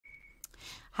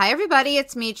Hi everybody,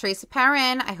 it's me, Tracy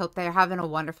Perrin. I hope they're having a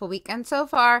wonderful weekend so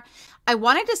far. I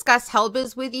want to discuss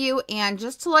HLBZ with you, and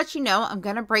just to let you know, I'm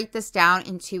going to break this down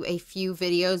into a few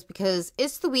videos because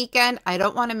it's the weekend. I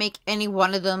don't want to make any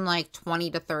one of them like 20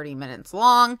 to 30 minutes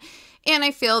long, and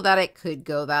I feel that it could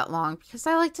go that long because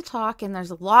I like to talk and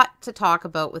there's a lot to talk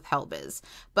about with HLBZ.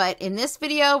 But in this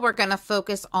video, we're going to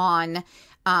focus on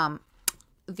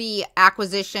the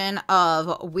acquisition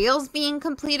of Wheels being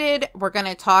completed. We're going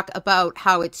to talk about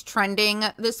how it's trending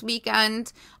this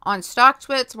weekend on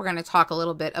StockTwits. We're going to talk a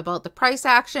little bit about the price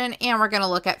action, and we're going to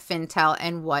look at FinTel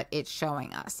and what it's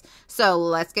showing us. So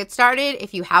let's get started.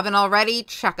 If you haven't already,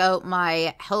 check out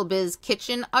my HLBZ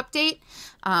kitchen update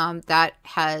that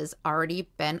has already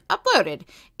been uploaded.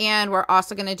 And we're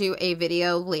also going to do a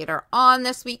video later on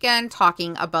this weekend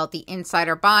talking about the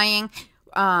insider buying.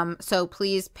 So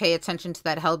please pay attention to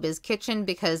that HLBZ kitchen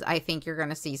because I think you're going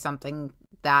to see something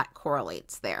that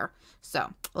correlates there.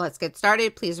 So let's get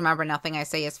started. Please remember, nothing I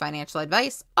say is financial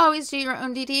advice. Always do your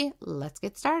own DD. Let's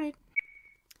get started.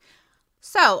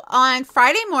 So on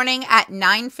Friday morning at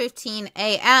 9:15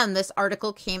 a.m., this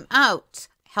article came out.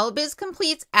 HLBZ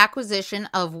completes acquisition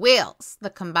of Wheels. The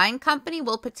combined company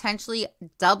will potentially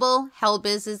double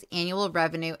HLBZ's annual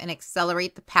revenue and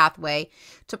accelerate the pathway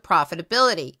to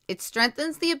profitability. It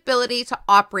strengthens the ability to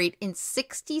operate in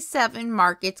 67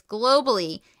 markets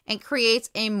globally and creates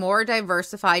a more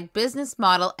diversified business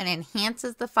model and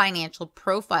enhances the financial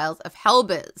profiles of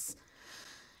HLBZ.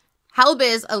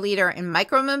 HLBZ, a leader in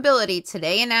micromobility,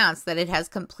 today announced that it has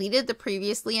completed the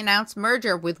previously announced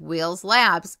merger with Wheels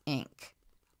Labs, Inc.,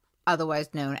 otherwise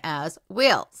known as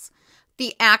Wheels.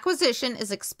 The acquisition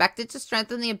is expected to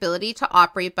strengthen the ability to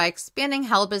operate by expanding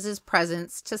HLBZ's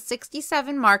presence to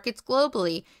 67 markets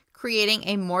globally, creating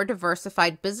a more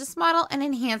diversified business model and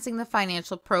enhancing the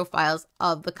financial profiles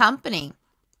of the company.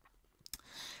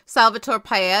 Salvatore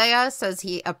Paella says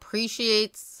he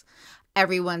appreciates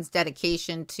everyone's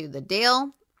dedication to the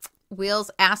deal.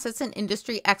 Wheels' assets and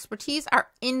industry expertise are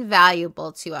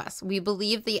invaluable to us. We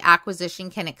believe the acquisition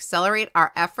can accelerate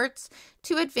our efforts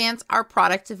to advance our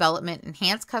product development,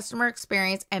 enhance customer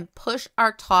experience, and push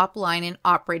our top line and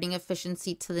operating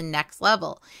efficiency to the next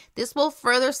level. This will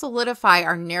further solidify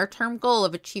our near-term goal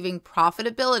of achieving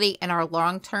profitability and our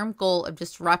long-term goal of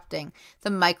disrupting the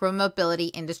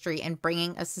micromobility industry and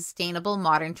bringing a sustainable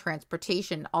modern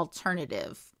transportation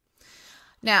alternative.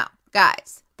 Now,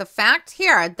 guys, the fact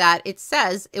here that it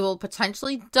says it will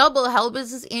potentially double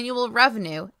HLBZ's annual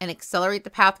revenue and accelerate the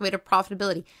pathway to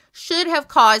profitability should have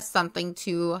caused something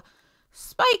to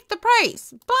spike the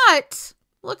price. But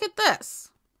look at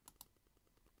this.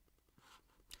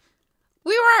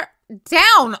 We were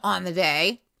down on the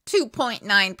day,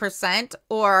 2.9%,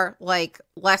 or like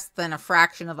less than a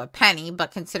fraction of a penny,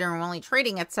 but considering we're only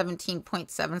trading at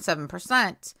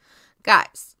 17.77%,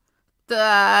 guys,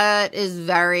 that is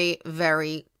very,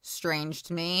 very strange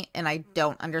to me, and I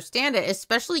don't understand it,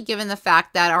 especially given the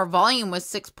fact that our volume was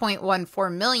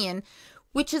 6.14 million,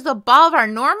 which is above our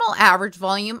normal average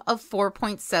volume of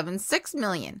 4.76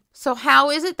 million. So how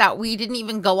is it that we didn't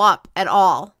even go up at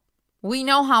all? We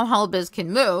know how HLBZ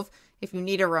can move. If you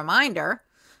need a reminder,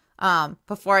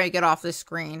 before I get off the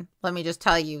screen, let me just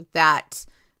tell you that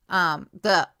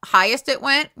the highest it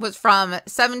went was from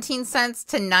 17 cents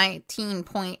to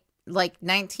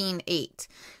 19.8.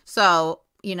 So,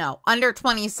 you know, under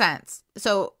 20 cents.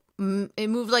 So it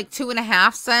moved like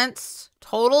 2.5 cents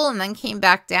total and then came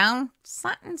back down.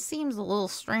 Something seems a little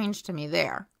strange to me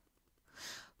there.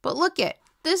 But look at,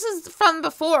 this is from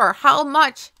before how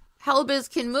much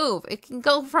HLBZ can move. It can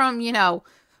go from, you know,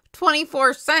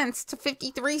 24 cents to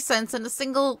 53 cents in a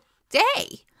single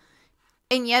day.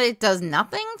 And yet it does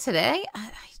nothing today.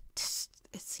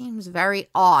 It seems very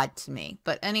odd to me.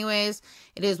 But anyways,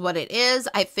 it is what it is.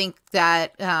 I think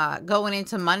that going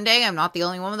into Monday, I'm not the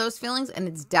only one with those feelings, and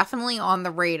it's definitely on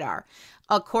the radar.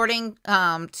 According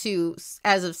to,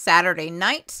 as of Saturday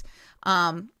night,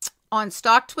 on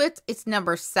StockTwits, it's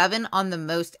number 7 on the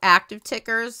most active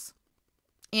tickers,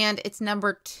 and it's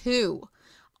number 2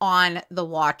 on the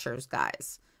watchers,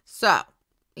 guys. So,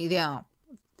 you know,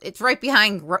 it's right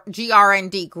behind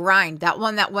GRND, Grind, that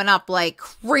one that went up like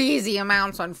crazy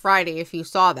amounts on Friday, if you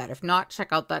saw that. If not, check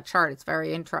out that chart. It's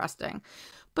very interesting.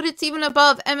 But it's even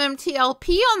above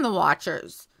MMTLP on the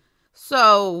watchers.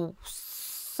 So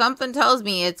something tells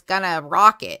me it's going to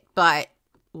rocket. But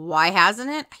why hasn't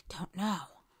it? I don't know.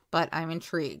 But I'm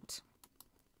intrigued.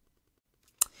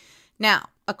 Now,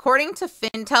 according to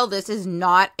FinTel, this is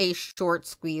not a short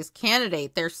squeeze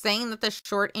candidate. They're saying that the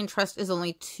short interest is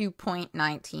only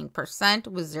 2.19%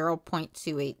 with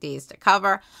 0.28 days to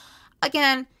cover.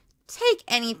 Again, take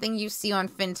anything you see on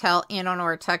Fintel and on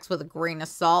Ortex with a grain of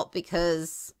salt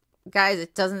because, guys,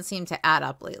 it doesn't seem to add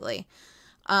up lately.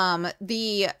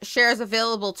 The shares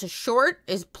available to short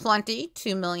is plenty,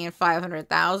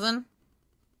 2,500,000.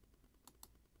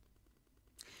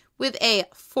 With a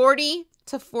 40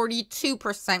 to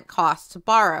 42% cost to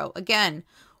borrow. Again,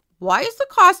 why is the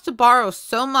cost to borrow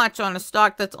so much on a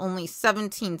stock that's only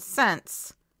 17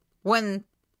 cents when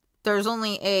there's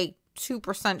only a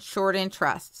 2% short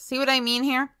interest? See what I mean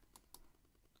here?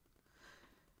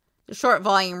 The short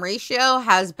volume ratio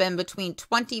has been between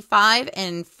 25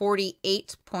 and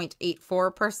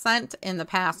 48.84% in the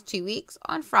past 2 weeks.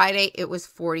 On Friday, it was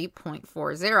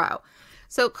 40.40.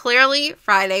 So clearly,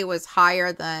 Friday was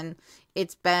higher than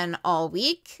it's been all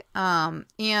week. And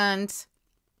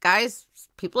guys,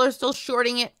 people are still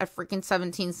shorting it at freaking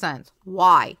 17 cents.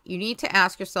 Why? You need to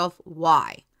ask yourself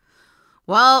why.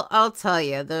 Well, I'll tell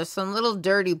you, there's some little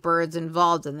dirty birds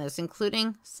involved in this,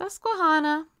 including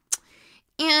Susquehanna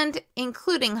and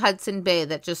including Hudson Bay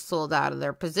that just sold out of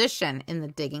their position in the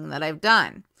digging that I've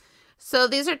done. So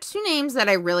these are two names that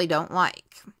I really don't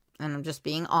like. And I'm just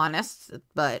being honest,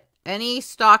 but any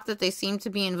stock that they seem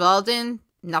to be involved in,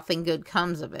 nothing good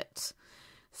comes of it.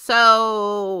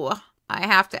 So I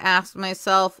have to ask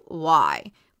myself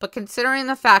why. But considering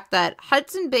the fact that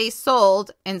Hudson Bay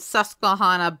sold and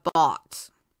Susquehanna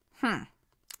bought.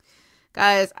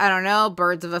 Guys, I don't know.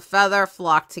 Birds of a feather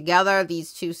flock together.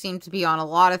 These two seem to be on a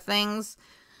lot of things.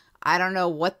 I don't know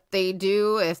what they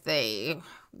do, if they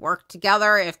work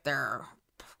together, if they're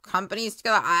companies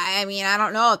together. I mean, I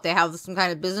don't know if they have some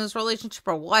kind of business relationship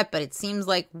or what, but it seems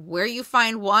like where you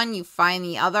find one, you find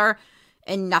the other,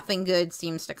 and nothing good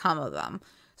seems to come of them.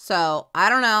 So, I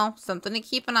don't know, something to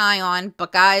keep an eye on.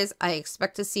 But guys, I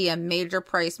expect to see a major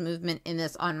price movement in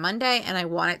this on Monday, and I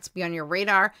want it to be on your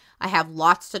radar. I have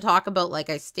lots to talk about, like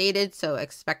I stated, so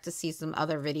expect to see some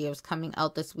other videos coming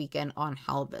out this weekend on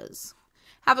HLBZ.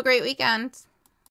 Have a great weekend.